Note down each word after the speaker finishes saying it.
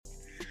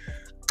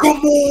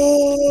Come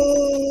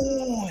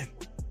on.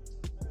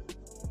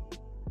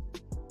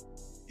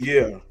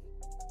 Yeah.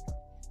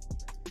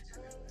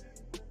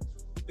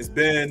 It's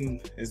been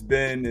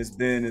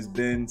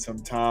some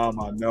time.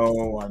 I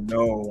know.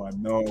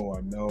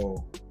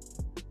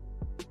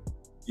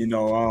 You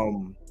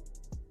know,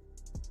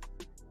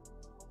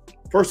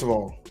 first of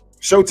all,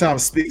 Showtime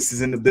Speaks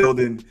is in the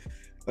building.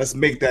 Let's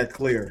make that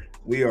clear.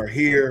 We are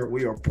here.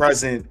 We are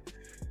present.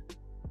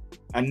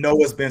 I know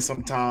it's been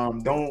some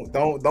time.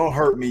 Don't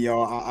hurt me,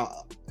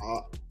 y'all.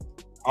 I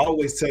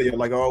always tell you,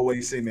 like I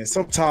always say, man.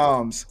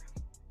 Sometimes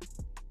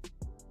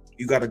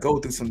you got to go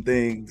through some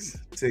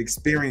things to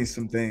experience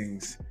some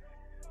things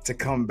to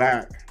come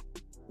back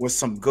with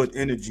some good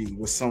energy,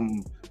 with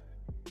some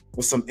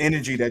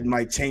energy that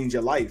might change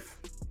your life.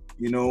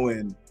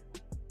 And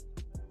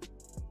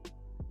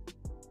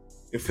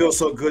it feels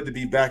so good to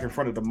be back in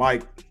front of the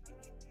mic.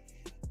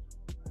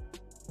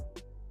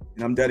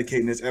 And I'm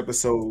dedicating this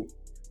episode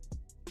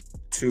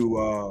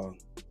to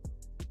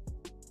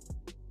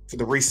to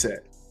the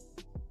reset,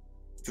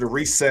 to the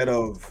reset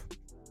of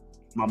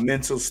my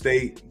mental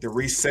state, the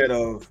reset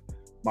of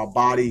my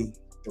body,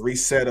 the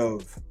reset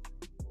of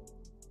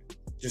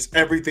just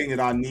everything that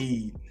I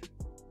need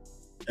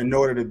in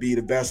order to be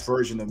the best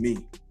version of me.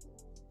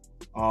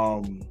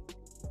 Um,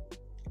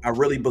 I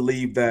really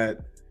believe that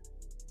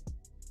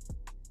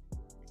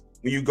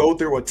when you go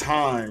through a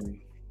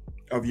time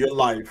of your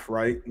life,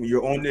 right, when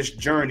you're on this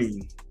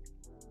journey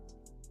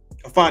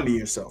of finding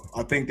yourself,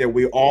 I think that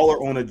we all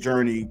are on a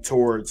journey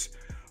towards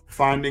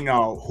finding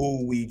out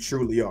who we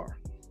truly are.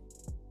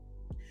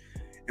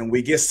 And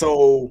we get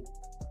so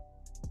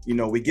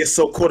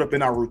caught up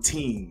in our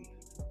routine.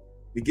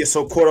 We get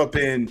so caught up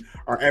in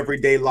our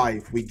everyday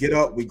life. We get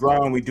up, we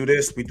grind, we do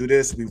this, we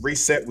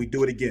reset, we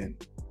do it again.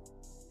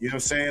 You know what I'm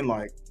saying?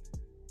 Like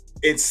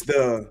it's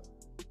the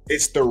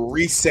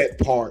reset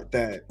part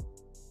that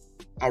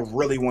I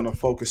really want to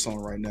focus on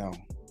right now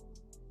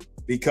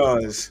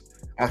because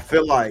I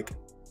feel like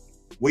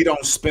we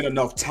don't spend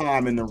enough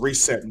time in the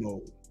reset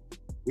mode.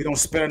 We don't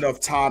spend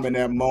enough time in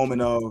that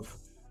moment of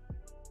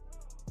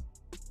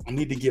I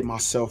need to get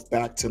myself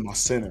back to my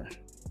center.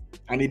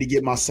 I need to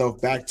get myself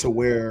back to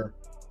where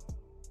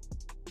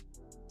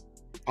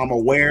I'm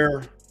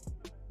aware,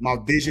 my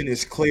vision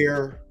is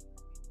clear,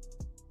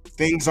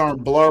 things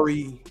aren't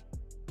blurry,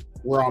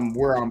 where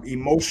I'm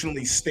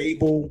emotionally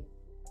stable.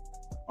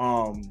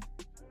 Um,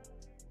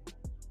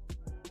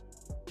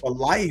 but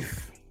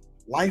life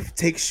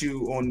takes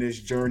you on this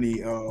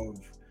journey of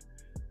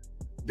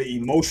the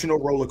emotional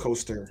roller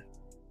coaster.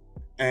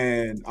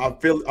 And I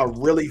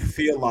really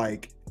feel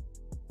like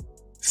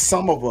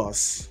some of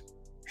us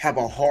have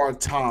a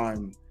hard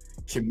time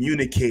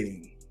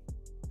communicating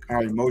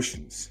our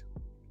emotions.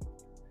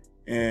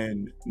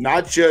 And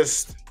not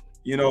just,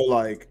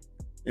 like,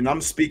 and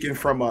I'm speaking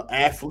from an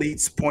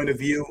athlete's point of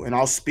view, and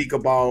I'll speak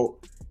about,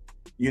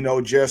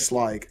 just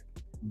like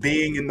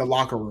being in the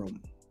locker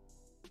room.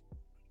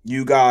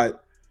 You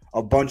got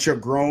a bunch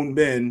of grown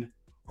men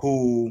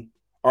who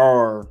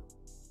are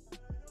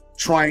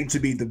trying to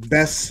be the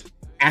best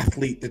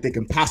athlete that they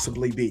can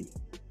possibly be.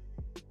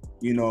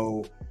 You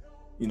know,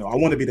 I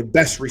want to be the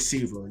best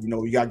receiver.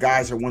 You got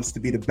guys that wants to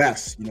be the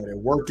best. They're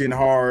working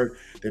hard,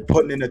 they're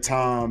putting in the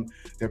time,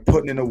 they're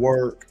putting in the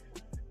work,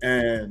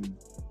 and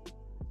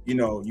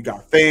you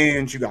got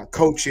fans, you got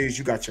coaches,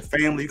 you got your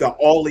family, you got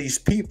all these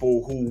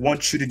people who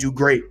want you to do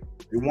great.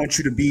 They want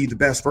you to be the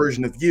best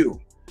version of you.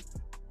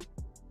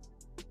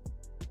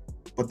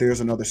 But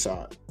there's another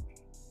side.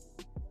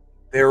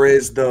 There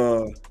is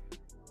the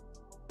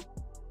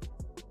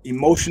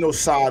emotional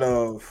side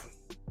of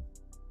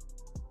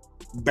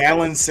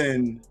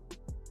balancing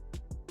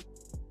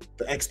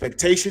the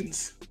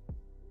expectations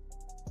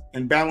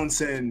and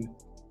balancing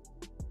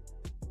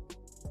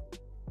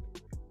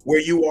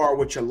where you are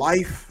with your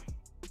life.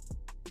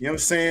 You know what I'm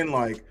saying?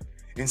 Like,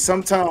 and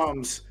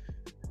sometimes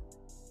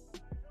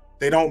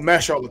they don't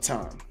mesh all the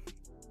time,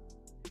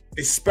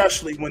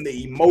 especially when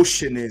the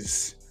emotion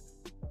is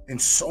in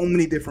so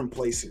many different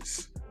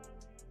places.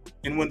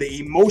 And when the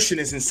emotion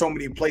is in so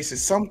many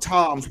places,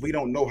 sometimes we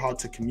don't know how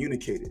to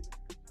communicate it.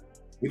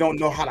 We don't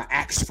know how to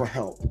ask for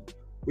help.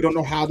 We don't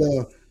know how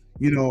to,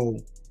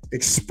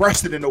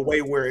 express it in a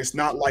way where it's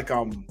not like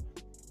I'm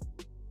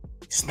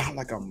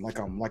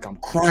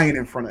crying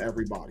in front of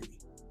everybody.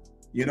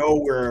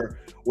 Where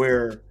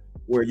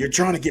you're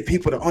trying to get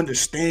people to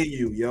understand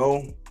you,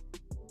 yo.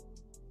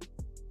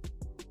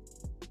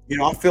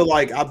 I feel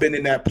like I've been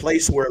in that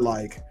place where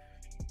like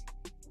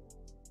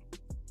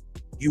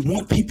you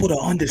want people to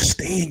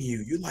understand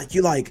you.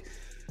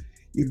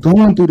 You're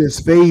going through this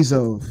phase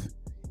of,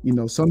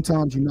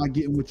 sometimes you're not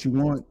getting what you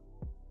want.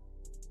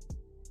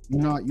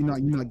 You're not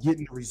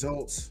getting the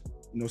results.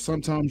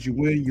 Sometimes you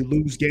win, you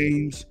lose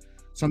games.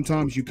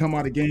 Sometimes you come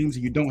out of games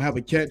and you don't have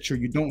a catch, or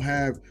you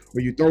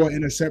throw an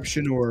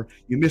interception, or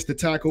you missed the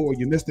tackle, or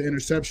you missed the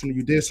interception, or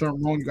you did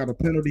something wrong, you got a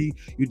penalty,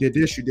 you did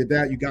this, you did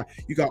that,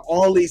 you got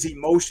all these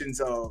emotions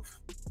of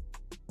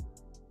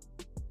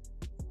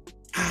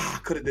I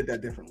could have did that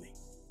differently.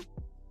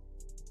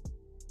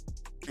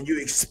 And you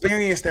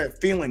experience that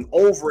feeling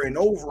over and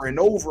over and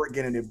over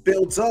again, and it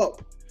builds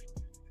up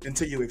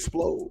until you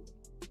explode.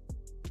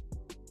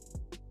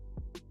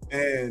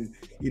 And,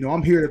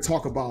 I'm here to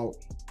talk about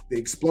the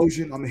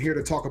explosion. I'm here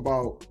to talk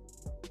about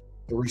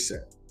the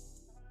reset.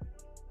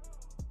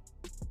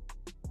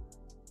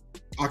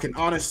 I can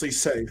honestly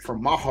say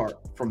from my heart,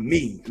 from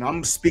me, and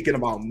I'm speaking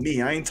about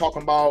me. I'm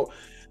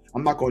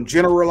not going to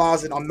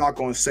generalize it. I'm not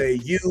going to say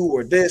you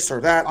or this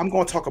or that. I'm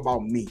going to talk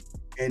about me.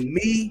 And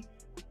me,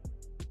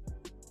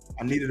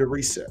 I needed a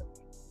reset.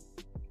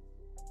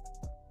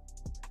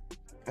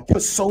 I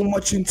put so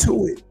much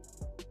into it.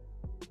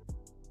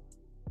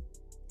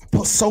 I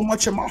put so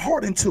much of my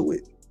heart into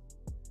it.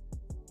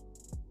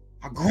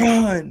 I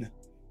grind.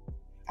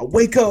 I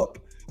wake up.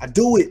 I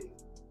do it.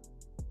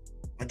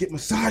 I get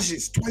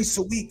massages twice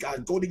a week. I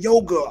go to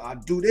yoga. I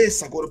do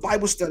this. I go to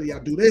Bible study. I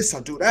do this. I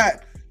do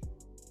that.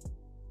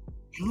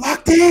 I'm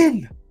locked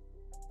in.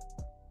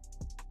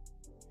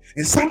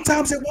 And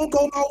sometimes it won't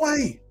go my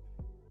way.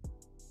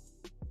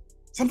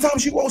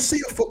 Sometimes you won't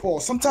see a football.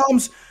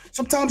 Sometimes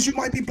you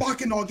might be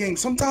blocking all games.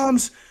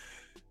 Sometimes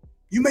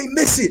you may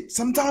miss it.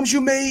 Sometimes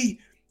you may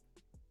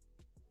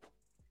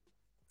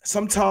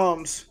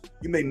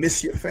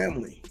miss your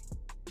family.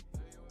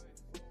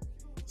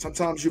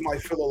 Sometimes you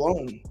might feel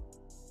alone.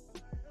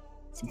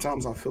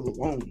 Sometimes I feel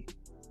alone.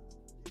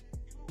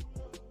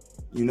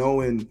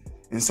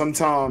 And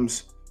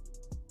sometimes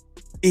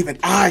even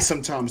I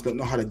sometimes don't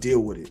know how to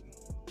deal with it.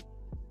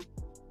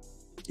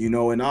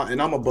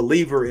 And I'm a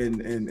believer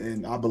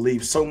and I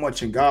believe so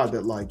much in God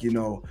that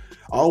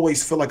I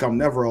always feel like I'm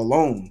never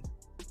alone,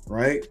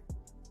 right?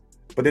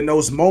 But in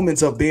those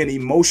moments of being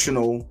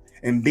emotional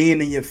and being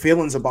in your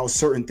feelings about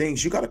certain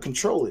things, you got to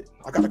control it.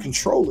 I got to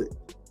control it.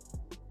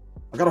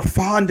 I got to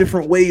find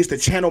different ways to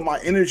channel my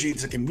energy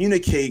to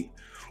communicate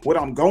what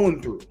I'm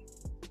going through.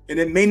 And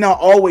it may not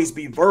always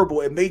be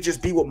verbal. It may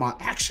just be with my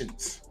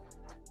actions,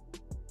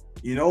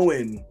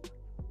 and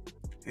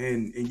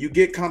you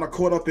get kind of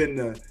caught up in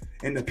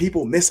the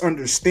people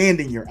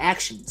misunderstanding your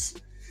actions,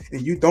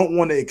 and you don't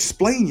want to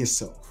explain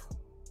yourself.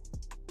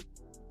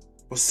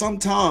 But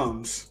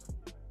sometimes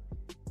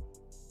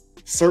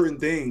certain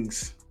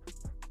things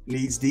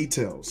needs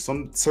details.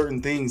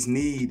 Certain things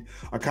need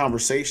a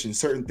conversation.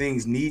 Certain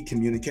things need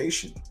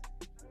communication.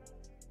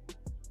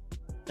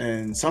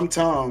 And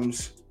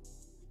sometimes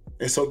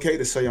it's okay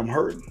to say I'm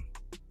hurting.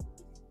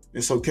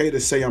 It's okay to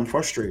say I'm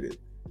frustrated.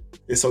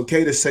 It's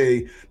okay to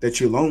say that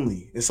you're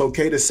lonely. It's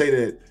okay to say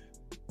that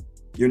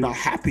you're not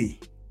happy.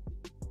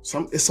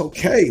 It's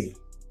okay.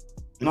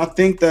 And I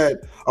think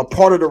that a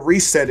part of the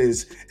reset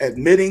is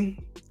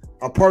admitting.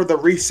 A part of the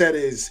reset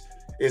is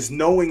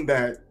knowing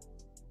that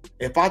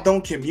if I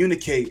don't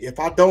communicate, if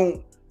I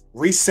don't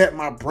reset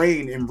my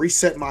brain and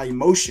reset my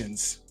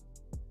emotions,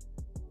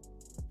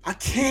 I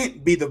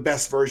can't be the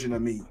best version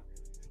of me,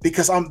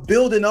 because I'm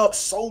building up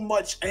so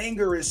much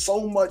anger and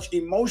so much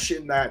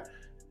emotion that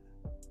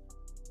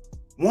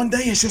one day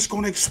it's just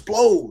going to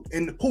explode.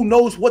 And who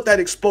knows what that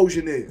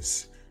explosion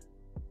is.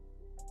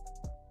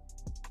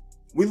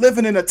 We're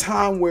living in a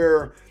time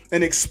where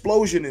an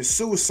explosion is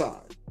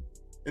suicide.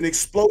 An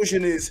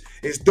explosion is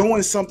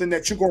doing something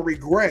that you're going to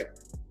regret.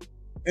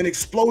 An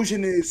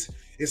explosion is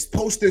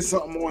posting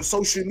something on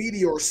social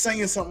media or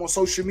saying something on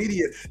social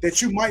media that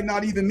you might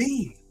not even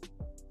mean.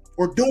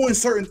 Or doing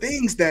certain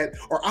things that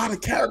are out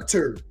of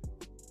character.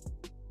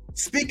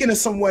 Speaking in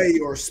some way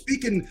or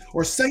speaking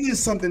or saying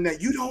something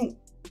that you don't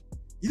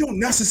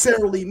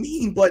necessarily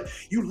mean, but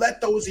you let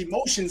those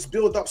emotions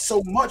build up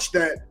so much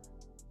that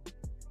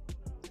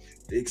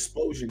the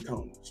explosion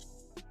comes.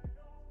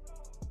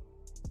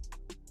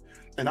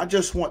 And I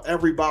just want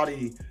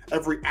everybody,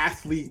 every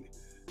athlete,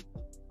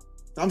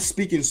 I'm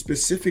speaking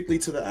specifically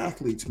to the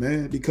athletes,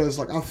 man, because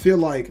I feel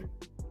like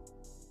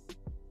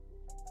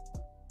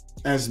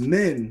as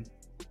men,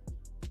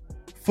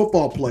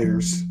 football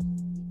players,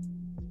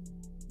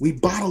 we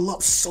bottle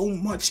up so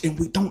much and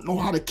we don't know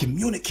how to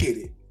communicate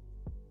it.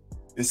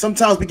 And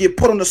sometimes we get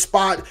put on the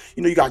spot.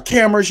 You got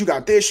cameras, you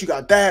got this, you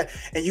got that,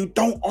 and you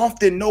don't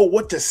often know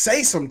what to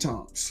say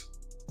sometimes.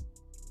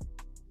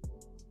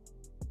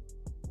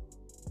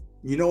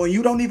 And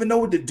you don't even know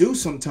what to do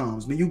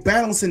sometimes. When you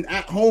balancing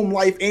at-home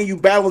life and you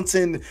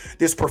balancing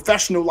this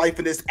professional life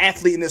and this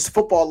athlete and this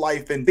football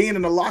life and being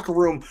in a locker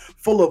room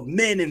full of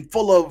men and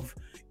full of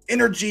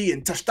energy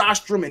and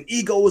testosterone and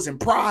egos and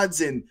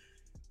prides and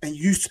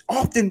you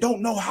often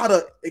don't know how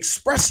to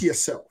express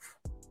yourself.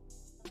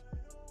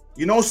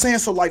 You know what I'm saying?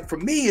 So for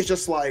me, it's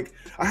just I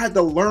had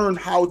to learn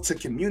how to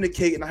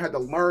communicate and I had to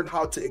learn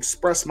how to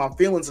express my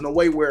feelings in a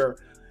way where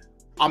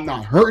I'm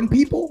not hurting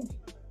people,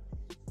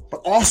 but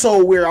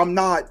also where I'm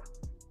not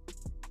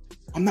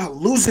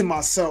losing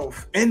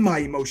myself and my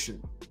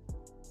emotion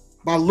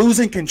by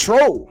losing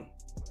control.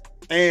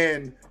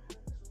 And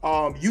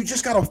you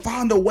just gotta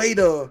find a way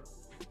to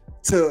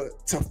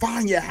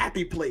find your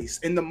happy place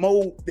in the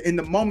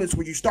moments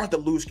where you start to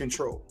lose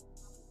control.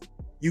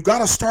 You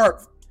gotta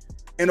start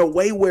in a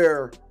way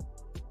where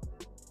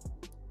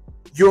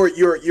you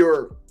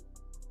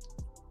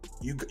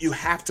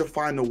have to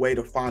find a way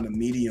to find a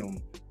medium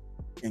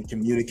and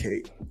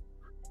communicate,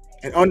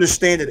 and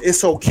understand that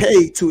it's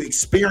okay to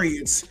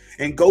experience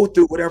and go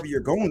through whatever you're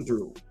going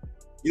through.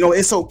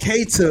 It's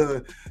okay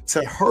to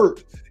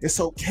hurt. It's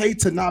okay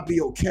to not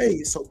be okay.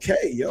 It's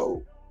okay,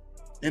 yo.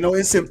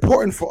 It's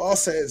important for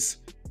us as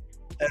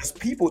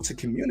people to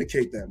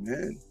communicate that,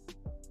 man,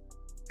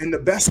 in the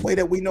best way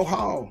that we know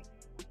how.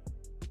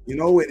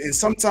 And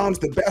sometimes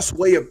the best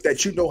way of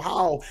that you know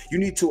how, you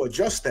need to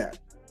adjust that.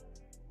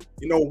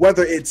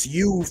 Whether it's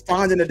you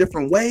finding a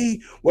different way,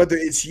 whether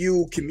it's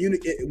you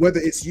communicate, whether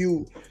it's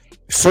you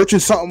searching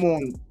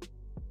something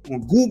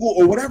on Google,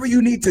 or whatever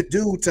you need to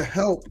do to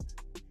help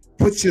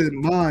put your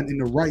mind in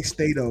the right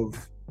state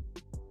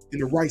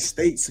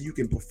so you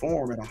can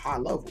perform at a high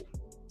level.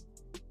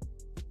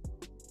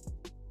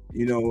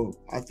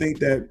 I think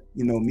that,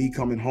 me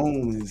coming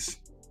home is,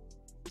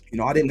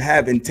 I didn't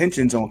have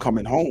intentions on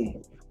coming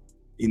home.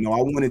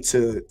 I wanted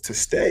to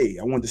stay.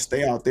 I wanted to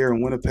stay out there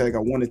in Winnipeg.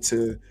 I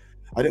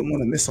didn't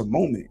want to miss a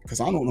moment because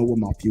I don't know what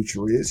my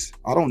future is.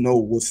 I don't know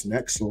what's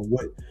next or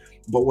what,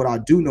 but what I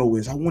do know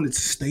is I wanted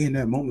to stay in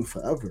that moment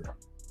forever.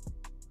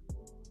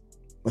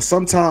 But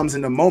sometimes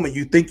in the moment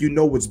you think you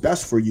know what's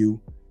best for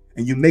you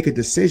and you make a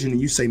decision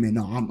and you say, man,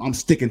 no, I'm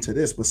sticking to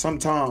this. But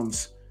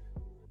sometimes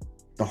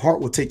the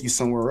heart will take you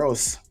somewhere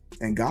else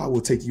and God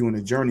will take you on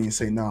a journey and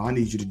say, no, I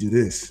need you to do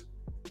this.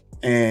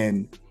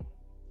 And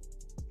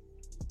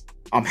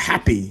I'm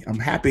happy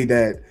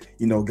that,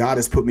 God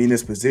has put me in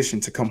this position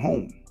to come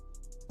home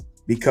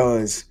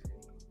because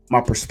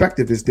my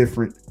perspective is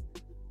different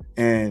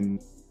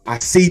and I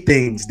see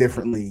things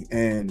differently.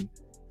 And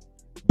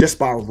just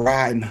by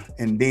riding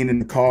and being in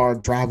the car,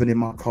 driving in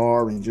my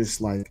car and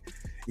just like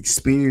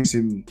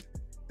experiencing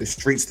the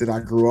streets that I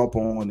grew up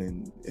on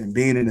and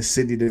being in a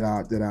city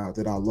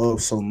that I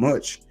love so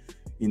much,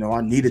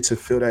 I needed to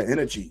feel that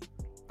energy.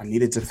 I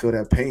needed to feel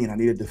that pain. I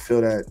needed to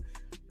feel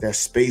that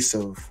space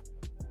of,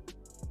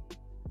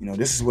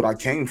 this is what I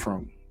came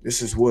from.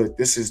 This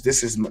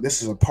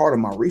is a part of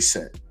my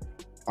reset.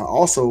 I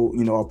also,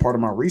 a part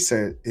of my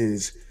reset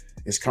is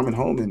coming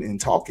home and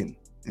talking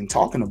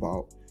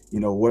about,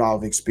 what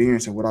I've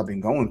experienced and what I've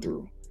been going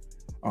through.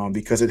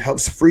 Because it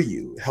helps free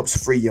you. It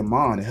helps free your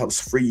mind. It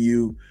helps free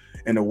you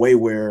in a way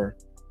where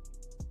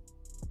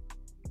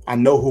I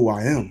know who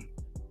I am.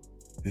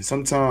 And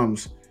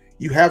sometimes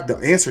you have the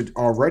answer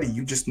already.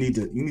 You just need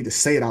to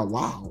say it out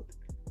loud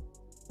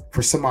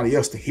for somebody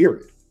else to hear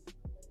it.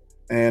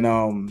 And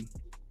I'm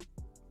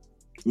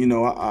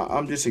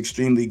just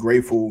extremely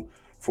grateful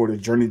for the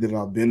journey that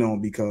I've been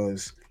on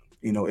because,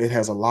 it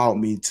has allowed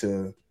me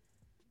to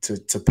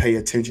pay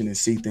attention and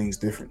see things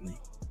differently.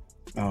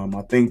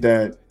 I think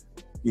that,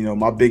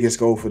 my biggest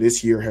goal for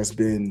this year has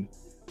been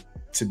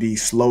to be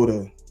slow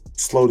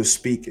to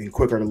speak and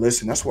quicker to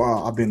listen. That's why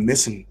I've been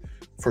missing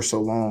for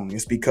so long.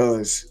 It's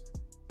because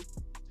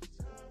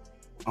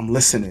I'm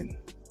listening.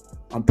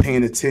 I'm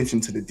paying attention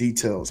to the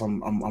details.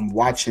 I'm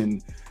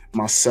watching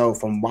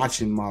myself. I'm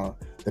watching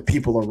the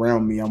people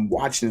around me. I'm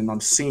watching and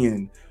I'm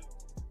seeing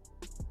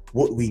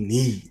what we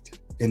need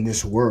in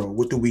this world.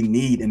 What do we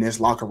need in this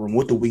locker room?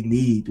 What do we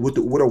need?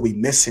 What are we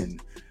missing?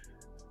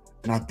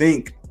 And I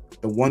think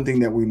the one thing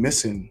that we're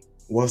missing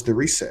was the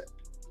reset.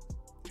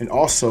 And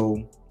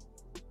also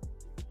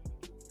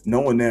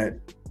knowing that,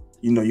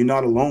 you're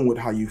not alone with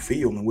how you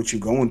feel and what you're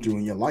going through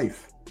in your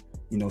life.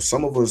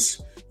 Some of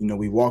us,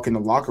 we walk in the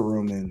locker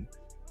room and,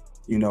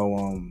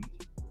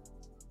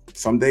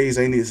 some days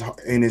ain't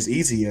as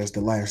easy as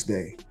the last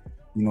day.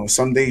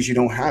 Some days you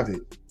don't have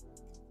it,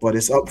 but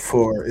it's up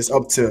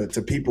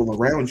to people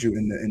around you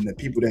and the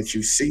people that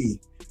you see.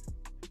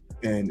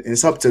 And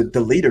it's up to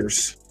the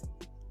leaders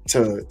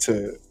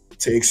to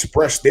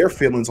express their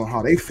feelings on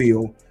how they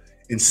feel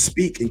and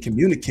speak and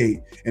communicate.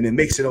 And it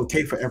makes it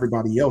okay for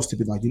everybody else to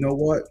be like, you know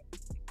what?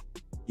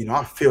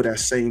 I feel that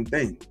same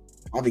thing.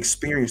 I've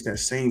experienced that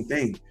same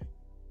thing.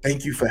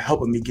 Thank you for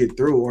helping me get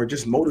through, or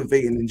just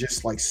motivating and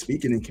just like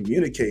speaking and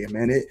communicating,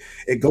 man.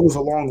 It goes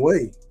a long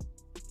way.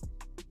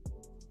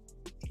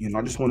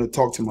 I just want to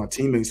talk to my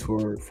teammates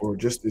for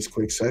just this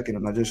quick second.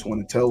 And I just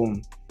want to tell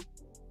them,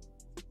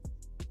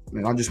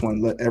 man, I just want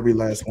to let every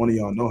last one of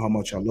y'all know how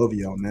much I love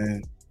y'all,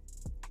 man.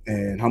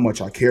 And how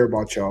much I care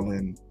about y'all.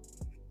 And,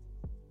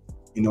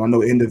 I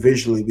know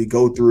individually we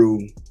go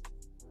through,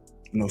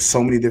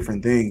 so many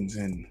different things.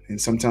 And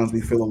sometimes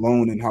we feel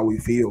alone in how we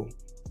feel.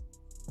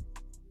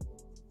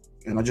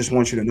 And I just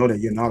want you to know that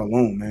you're not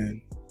alone,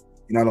 man.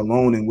 You're not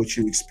alone in what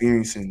you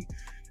experience.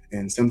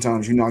 And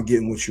sometimes you're not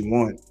getting what you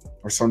want.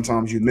 Or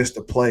sometimes you missed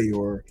a play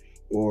or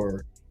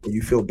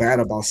you feel bad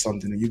about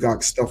something and you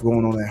got stuff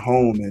going on at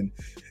home. And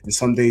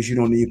some days you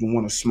don't even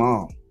want to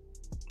smile.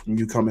 And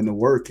you come into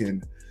work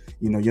and,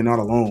 you're not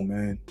alone,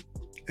 man.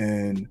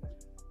 And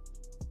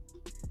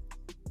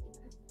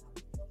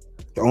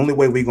the only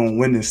way we're going to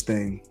win this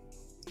thing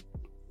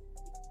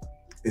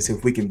is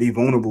if we can be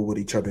vulnerable with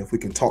each other, if we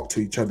can talk to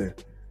each other.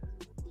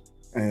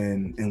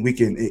 And we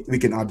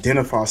can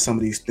identify some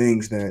of these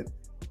things that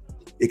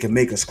it can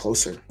make us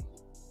closer.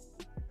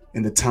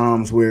 In the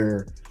times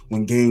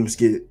when games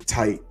get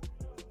tight,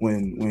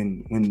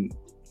 when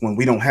when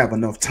we don't have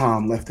enough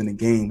time left in the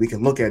game, we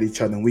can look at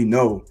each other and we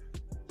know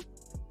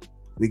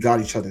we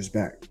got each other's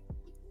back.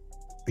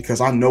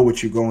 Because I know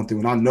what you're going through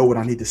and I know what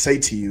I need to say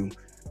to you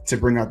to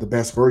bring out the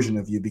best version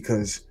of you,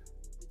 because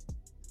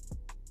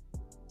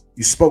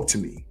you spoke to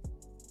me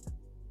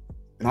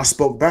and I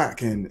spoke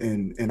back,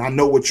 and I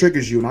know what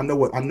triggers you, and I know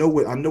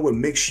what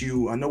makes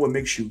you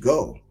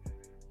go.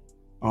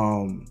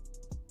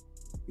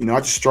 I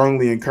just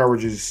strongly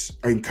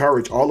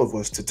encourage all of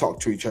us to talk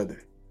to each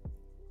other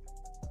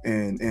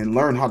and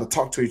learn how to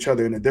talk to each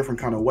other in a different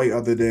kind of way,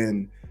 other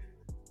than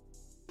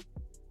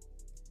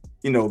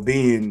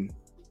being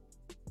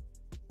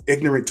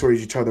ignorant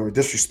towards each other or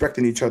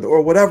disrespecting each other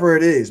or whatever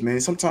it is,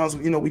 man. Sometimes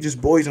we just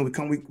boys, and we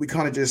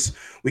kind of just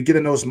get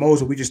in those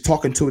modes where we just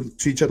talking to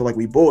each other like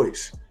we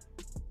boys.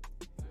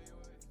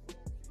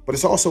 But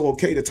it's also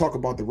okay to talk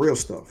about the real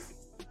stuff,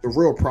 the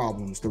real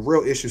problems, the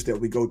real issues that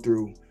we go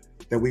through,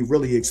 that we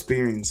really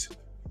experience,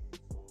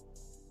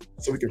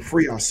 so we can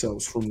free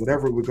ourselves from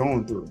whatever we're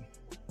going through,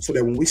 so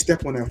that when we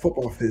step on that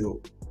football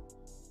field,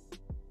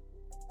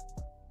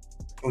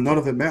 none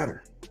of it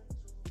matter.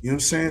 You know what I'm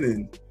saying?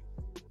 And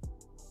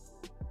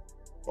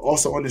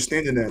also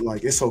understanding that,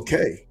 like, it's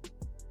okay.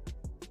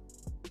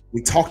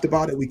 We talked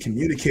about it. We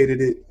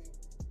communicated it.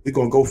 We're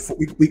gonna go.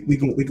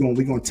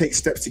 We're gonna take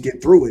steps to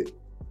get through it.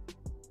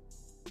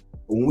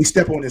 But when we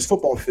step on this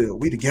football field,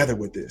 we together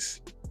with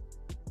this,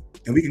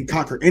 and we can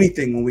conquer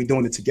anything when we're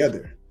doing it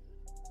together.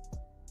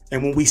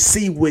 And when we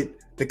see what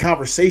the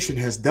conversation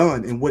has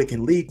done and what it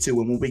can lead to,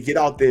 and when we get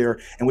out there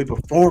and we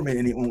perform it,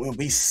 and when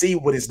we see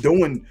what it's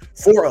doing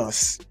for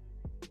us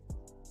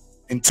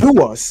and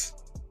to us,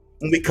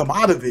 when we come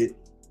out of it,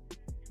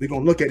 we're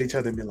going to look at each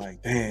other and be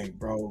like, dang,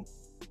 bro,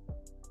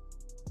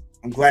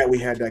 I'm glad we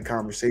had that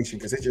conversation,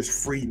 because it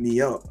just freed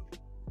me up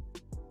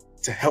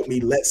to help me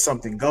let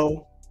something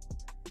go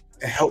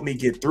and help me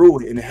get through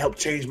it, and it helped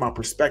change my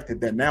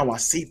perspective, that now I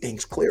see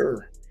things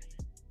clearer.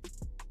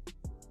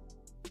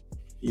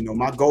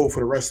 My goal for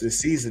the rest of the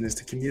season is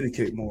to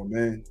communicate more,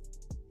 man.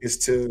 It's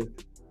to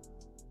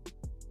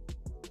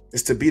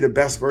be the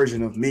best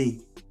version of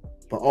me,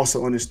 but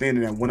also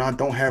understanding that when I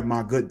don't have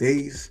my good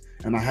days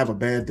and I have a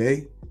bad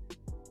day,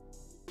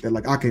 that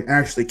like I can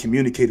actually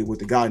communicate it with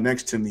the guy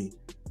next to me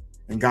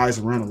and guys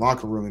around the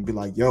locker room and be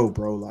like, yo,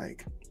 bro,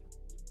 like,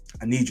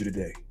 I need you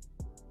today.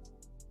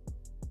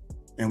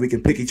 And we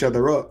can pick each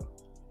other up.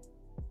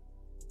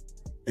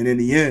 And in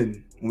the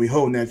end, when we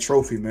hold that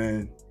trophy,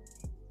 man,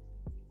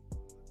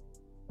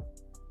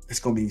 it's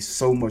going to be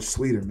so much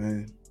sweeter,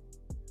 man.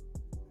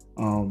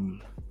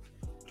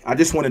 I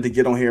just wanted to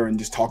get on here and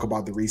just talk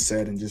about the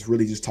reset, and just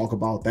really just talk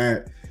about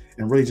that,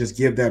 and really just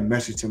give that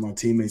message to my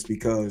teammates,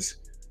 because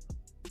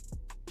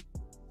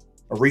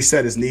a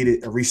reset is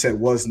needed. A reset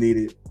was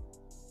needed,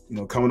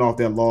 coming off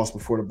that loss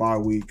before the bye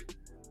week.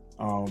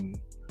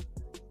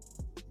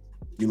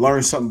 You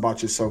learn something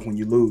about yourself when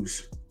you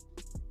lose,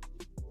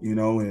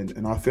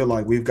 and I feel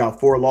like we've got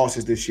 4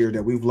 losses this year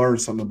that we've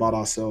learned something about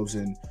ourselves,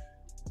 and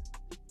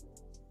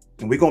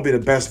we're going to be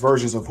the best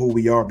versions of who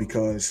we are,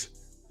 because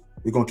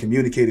we're going to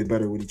communicate it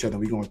better with each other.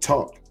 We're going to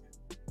talk,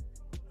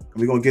 and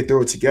we're going to get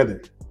through it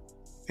together.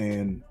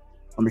 And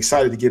I'm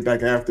excited to get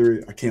back after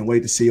it. I can't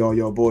wait to see all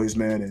y'all boys,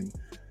 man. And,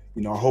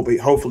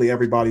 hopefully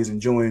everybody's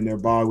enjoying their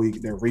bye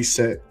week, their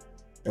reset,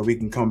 that we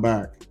can come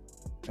back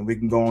and we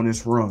can go on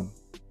this run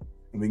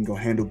and we can go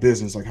handle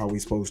business like how we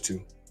supposed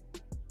to.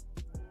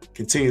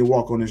 Continue to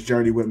walk on this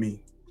journey with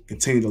me.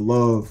 Continue to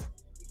love.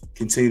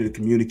 Continue to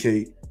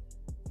communicate.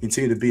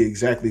 Continue to be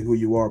exactly who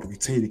you are, but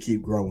continue to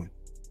keep growing.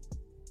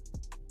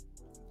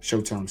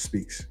 Showtime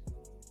speaks.